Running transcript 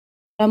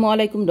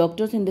Assalamualaikum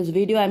doctors. In this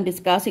video I am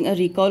discussing a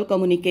recall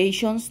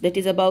communications that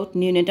is about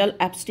neonatal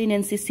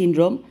abstinence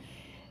syndrome.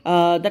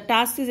 The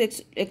task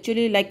is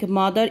actually like a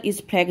mother is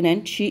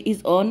pregnant, she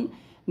is on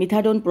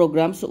methadone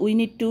program, so we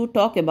need to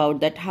talk about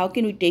that, how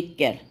can we take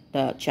care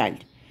the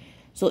child.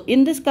 So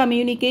in this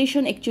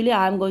communication actually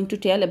I am going to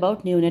tell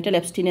about neonatal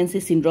abstinence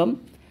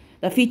syndrome.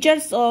 The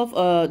features of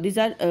these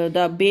are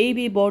the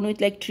baby born with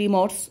like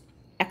tremors,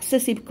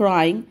 excessive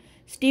crying,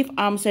 stiff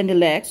arms and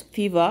legs,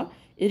 fever,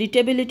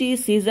 irritability,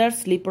 seizures,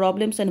 sleep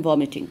problems and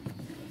vomiting.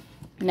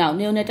 Now,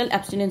 neonatal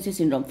abstinence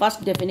syndrome.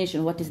 First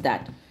definition, what is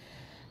that?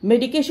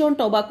 Medication,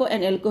 tobacco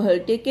and alcohol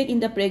taken in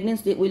the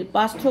pregnancy will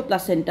pass through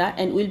placenta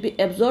and will be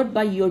absorbed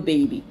by your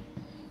baby.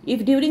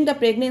 If during the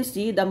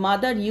pregnancy the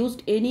mother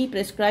used any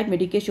prescribed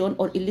medication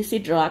or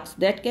illicit drugs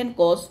that can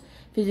cause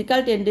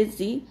physical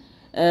tendency,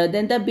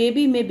 then the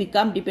baby may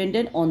become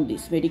dependent on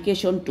this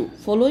medication too.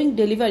 Following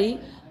delivery,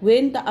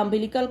 when the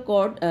umbilical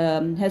cord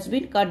has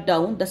been cut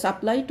down, the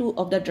supply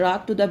of the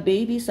drug to the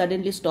baby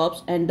suddenly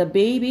stops and the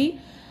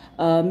baby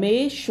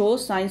may show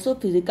signs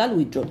of physical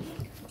withdrawal.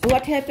 So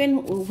what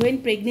happens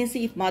when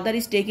pregnancy, if mother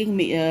is taking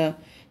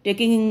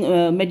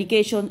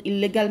medication,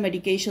 illegal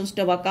medications,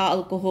 tobacco,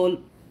 alcohol,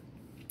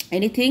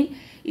 anything,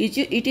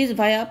 it is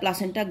via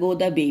placenta go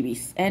the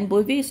babies, and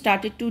baby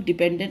started to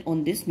dependent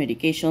on these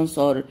medications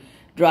or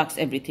drugs,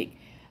 everything.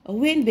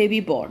 When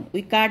baby born,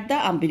 we cut the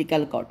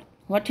umbilical cord.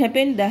 What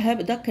happened? They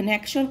have the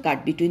connection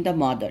cut between the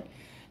mother.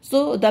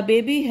 So the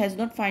baby has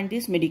not find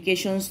these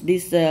medications,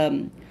 these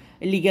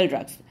illegal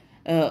drugs.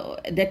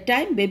 That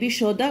time baby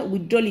show the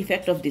withdrawal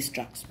effect of these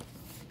drugs.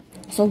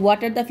 So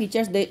what are the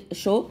features they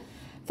show?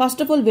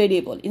 First of all,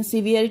 variable in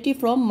severity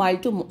from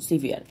mild to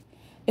severe.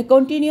 A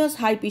continuous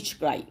high-pitched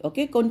cry,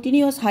 okay?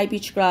 Continuous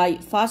high-pitched cry,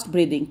 fast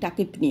breathing,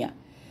 tachypnea.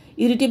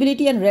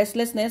 Irritability and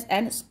restlessness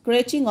and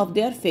scratching of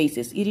their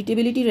faces.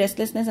 Irritability,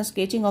 restlessness and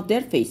scratching of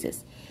their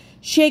faces.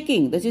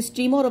 Shaking, this is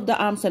tremor of the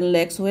arms and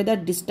legs, whether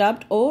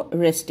disturbed or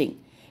resting.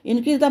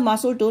 Increase the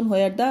muscle tone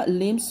where the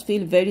limbs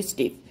feel very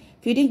stiff.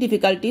 Feeding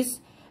difficulties,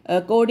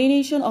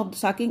 coordination of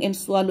sucking and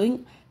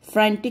swallowing,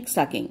 frantic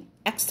sucking.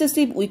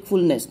 Excessive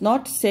wakefulness,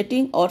 not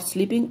sitting or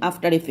sleeping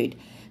after a feed.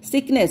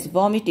 Sickness,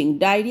 vomiting,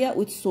 diarrhea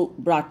with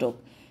bra talk.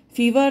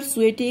 Fever,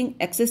 sweating,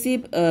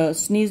 excessive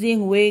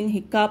sneezing, weighing,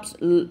 hiccups,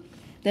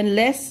 then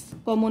less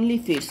commonly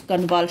fits,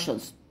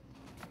 convulsions.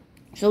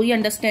 So we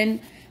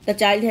understand the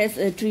child has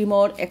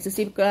tremor,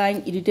 excessive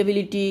crying,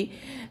 irritability,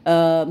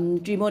 then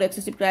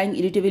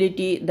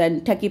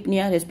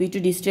tachypnea,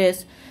 respiratory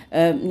distress,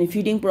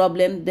 feeding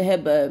problem. They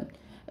have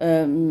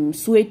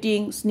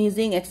sweating,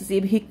 sneezing,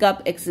 excessive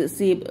hiccup,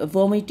 excessive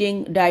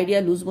vomiting,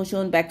 diarrhea, loose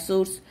motion, back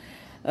sores.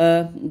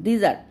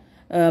 These are,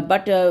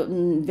 but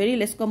very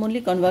less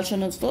commonly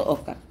convulsion also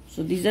occur.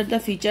 So these are the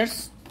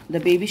features the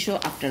baby show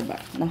after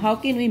birth. Now how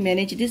can we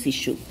manage this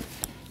issue?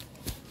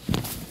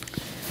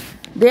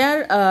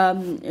 There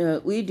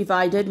we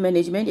divided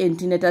management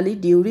antenatally,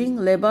 during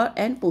labor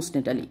and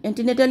postnatally.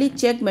 Antenatally,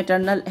 check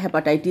maternal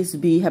hepatitis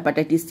B,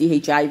 hepatitis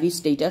C, HIV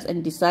status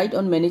and decide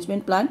on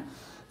management plan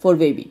for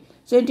baby.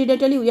 So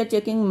antenatally we are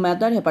checking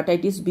mother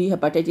hepatitis B,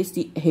 hepatitis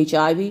C,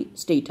 HIV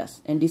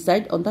status and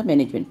decide on the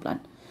management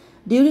plan.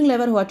 During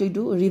labor, what we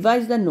do?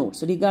 Revise the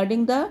notes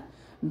regarding the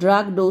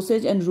drug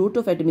dosage and route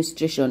of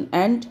administration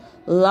and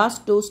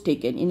last dose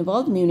taken.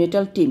 Involve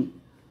neonatal team.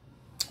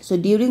 So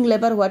during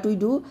labor, what we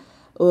do?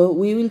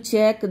 We will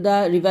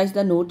revise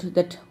the note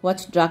that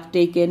what drug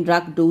taken,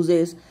 drug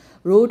doses,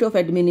 route of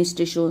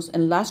administrations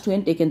and last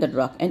when taken the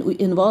drug, and we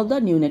involve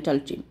the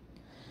neonatal team.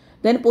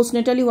 Then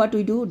postnatally, what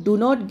we do? Do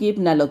not give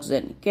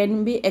naloxone.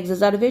 Can be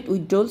exacerbate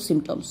withdrawal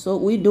symptoms. So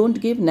we don't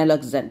give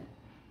naloxone.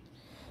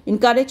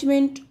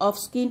 Encouragement of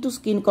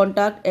skin-to-skin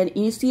contact and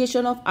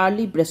initiation of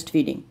early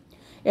breastfeeding.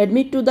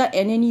 Admit to the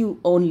NNU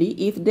only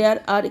if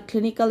there are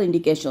clinical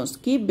indications.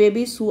 Keep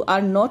babies who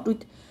are not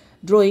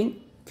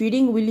withdrawing.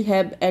 Feeding will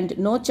have and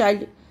no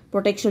child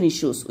protection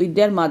issues with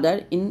their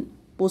mother in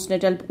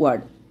postnatal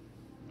ward.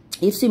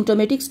 If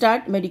symptomatic,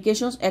 start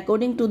medications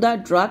according to the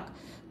drug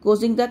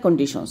causing the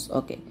conditions.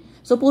 Okay.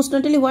 So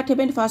postnatally, what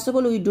happened? First of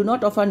all, we do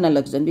not offer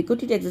naloxone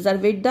because it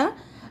exacerbates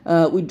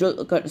the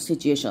withdrawal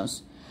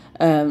situations.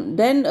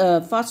 Then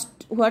first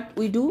what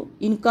we do?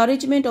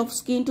 Encouragement of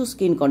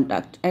skin-to-skin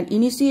contact and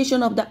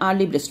initiation of the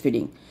early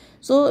breastfeeding.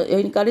 So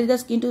encourage the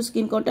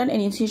skin-to-skin contact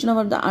and initiation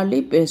of the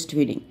early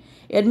breastfeeding.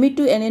 Admit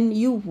to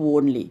NNU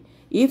only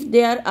if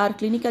there are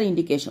clinical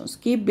indications.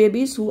 Keep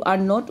babies who are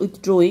not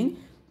withdrawing,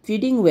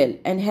 feeding well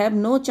and have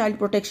no child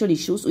protection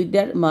issues with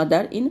their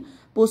mother in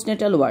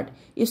postnatal ward.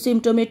 If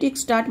symptomatic,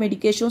 start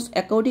medications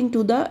according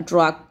to the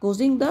drug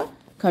causing the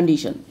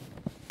condition.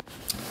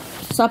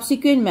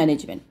 Subsequent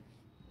management.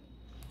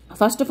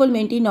 First of all,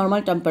 maintain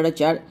normal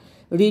temperature,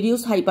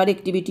 reduce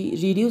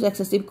hyperactivity, reduce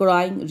excessive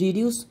crying,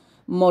 reduce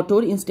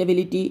motor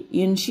instability,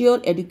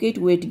 ensure adequate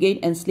weight gain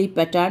and sleep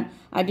pattern,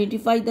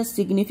 identify the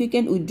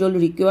significant withdrawal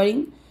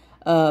requiring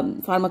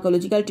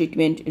pharmacological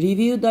treatment,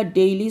 review the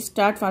daily,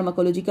 start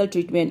pharmacological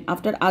treatment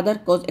after other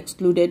cause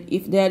excluded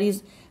if there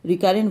is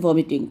recurrent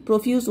vomiting,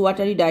 profuse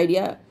watery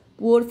diarrhea,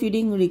 poor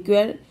feeding,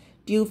 require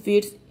tube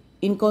feeds,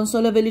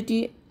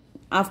 inconsolability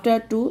after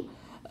 2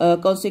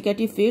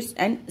 consecutive fits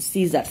and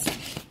seizures.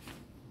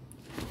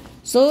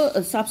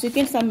 So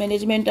subsequent some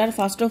management are,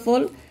 first of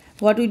all,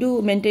 what we do,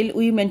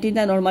 we maintain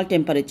the normal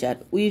temperature,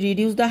 we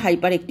reduce the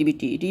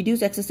hyperactivity,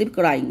 reduce excessive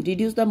crying,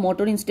 reduce the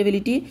motor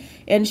instability,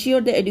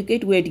 ensure the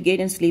adequate weight gain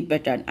and sleep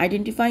pattern,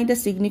 identifying the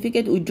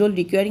significant withdrawal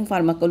requiring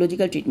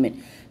pharmacological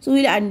treatment. So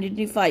we will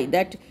identify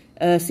that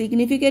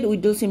significant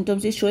withdrawal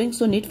symptoms is showing,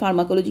 so need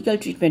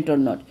pharmacological treatment or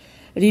not.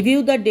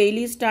 Review the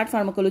daily start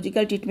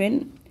pharmacological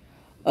treatment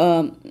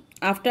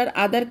after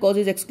other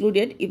causes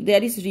excluded. If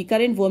there is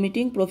recurrent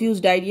vomiting,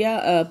 profuse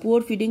diarrhea,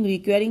 poor feeding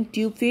requiring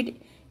tube feed,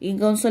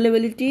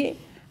 inconsolability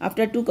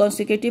after 2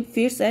 consecutive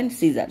fits and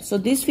seizures. So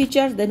these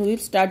features, then we will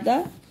start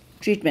the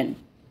treatment.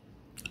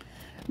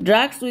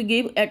 Drugs we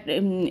give at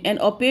an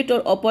opiate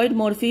or opioid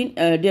morphine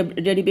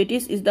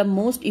derivatives is the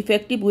most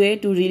effective way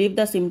to relieve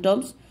the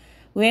symptoms.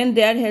 When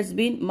there has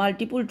been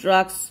multiple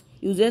drugs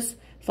uses,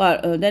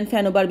 then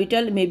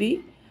phenobarbital may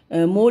be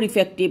more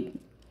effective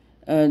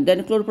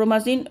than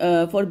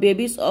chlorpromazine for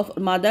babies of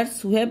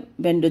mothers who have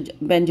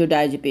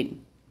benzodiazepine.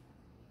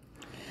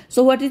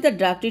 So what is the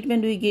drug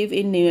treatment we give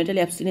in neonatal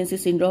abstinence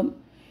syndrome?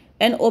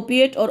 An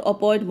opiate or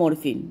opioid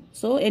morphine.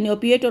 So an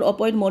opiate or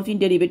opioid morphine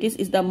derivatives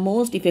is the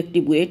most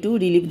effective way to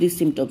relieve these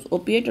symptoms,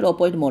 opiate or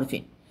opioid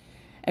morphine.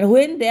 And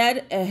when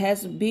there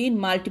has been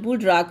multiple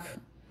drug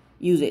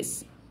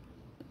uses,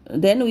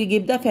 then we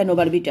give the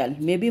phenobarbital,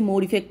 may be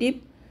more effective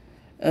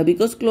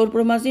because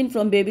chlorpromazine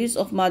from babies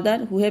of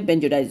mother who have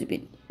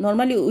benzodiazepine.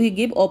 Normally we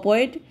give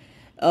opioid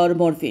or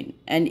morphine,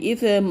 and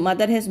if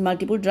mother has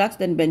multiple drugs,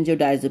 then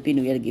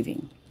benzodiazepine we are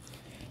giving.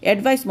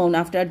 Advice mount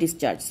after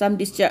discharge. Some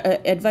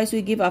advice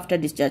we give after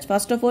discharge.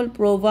 First of all,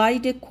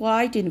 provide a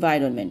quiet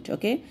environment.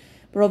 Okay,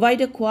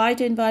 provide a quiet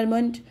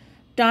environment.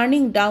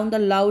 Turning down the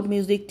loud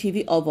music,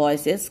 TV or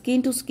voices.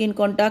 Skin to skin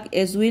contact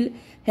as will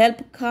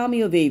help calm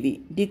your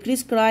baby.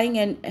 Decrease crying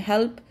and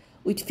help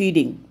with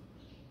feeding.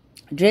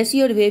 Dress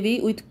your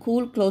baby with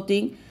cool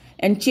clothing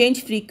and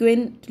change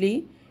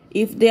frequently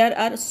if there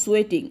are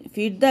sweating.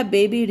 Feed the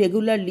baby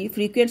regularly,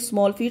 frequent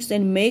small feeds,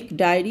 and make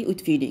diary with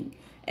feeding.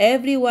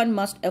 Everyone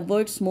must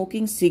avoid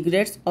smoking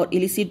cigarettes or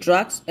illicit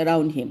drugs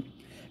around him.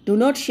 Do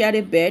not share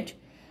a bed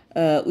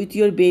with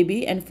your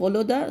baby and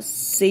follow the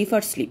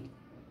safer sleep.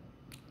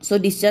 So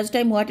discharge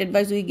time, what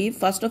advice we give?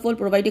 First of all,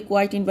 provide a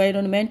quiet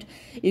environment.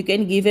 You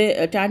can give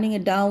a turning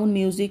it down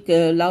music,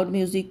 loud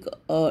music,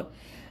 or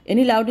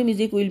any loud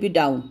music will be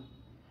down.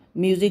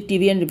 Music,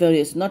 TV and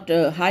various, not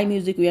high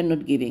music we are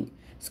not giving.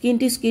 Skin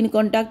to skin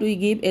contact we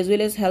give as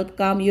well as help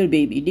calm your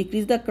baby.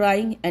 Decrease the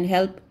crying and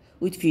help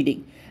with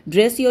feeding.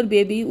 Dress your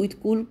baby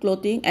with cool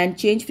clothing and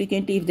change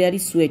frequently if there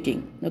is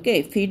sweating.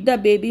 Okay, feed the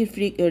baby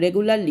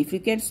regularly,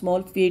 frequent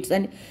small feeds,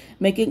 and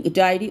making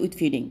diary with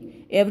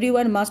feeding.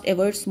 Everyone must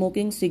avoid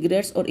smoking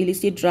cigarettes or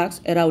illicit drugs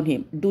around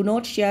him. Do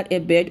not share a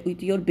bed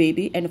with your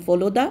baby and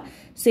follow the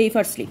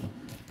safer sleep.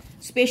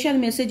 Special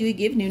message we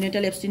give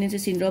neonatal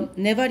abstinence syndrome: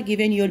 never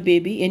given your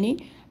baby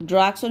any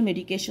drugs or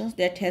medications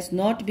that has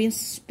not been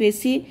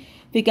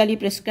specifically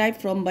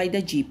prescribed from by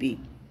the GP.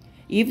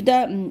 If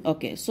the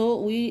okay, so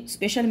we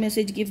special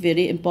message give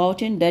very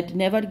important that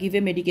never give a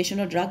medication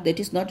or drug that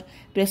is not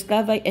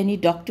prescribed by any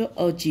doctor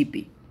or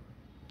GP.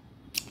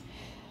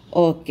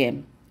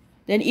 Okay,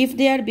 then if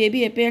their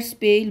baby appears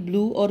pale,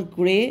 blue or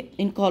gray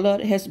in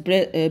color, has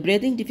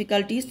breathing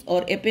difficulties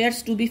or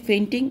appears to be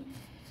fainting.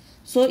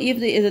 So if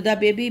the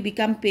baby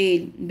become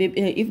pale,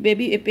 if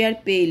baby appear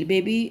pale,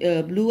 baby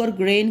blue or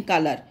gray in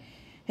color,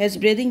 has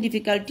breathing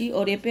difficulty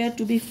or appear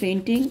to be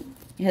fainting,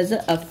 has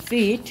a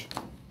fit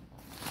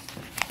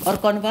or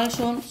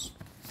convulsions,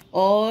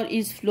 or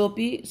is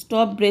floppy,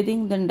 stop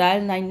breathing, then dial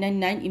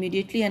 999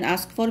 immediately and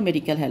ask for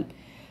medical help.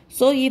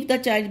 So if the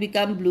child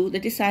become blue,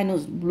 that is sign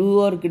of blue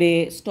or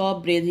gray,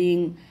 stop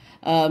breathing,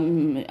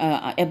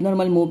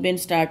 abnormal movement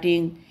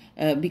starting,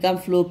 become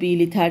floppy,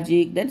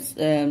 lethargic,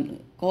 then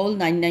call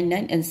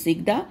 999 and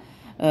seek the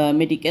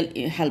medical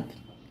help.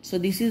 So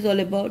this is all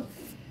about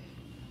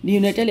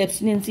neonatal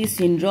abstinence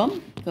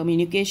syndrome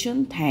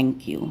communication.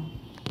 Thank you.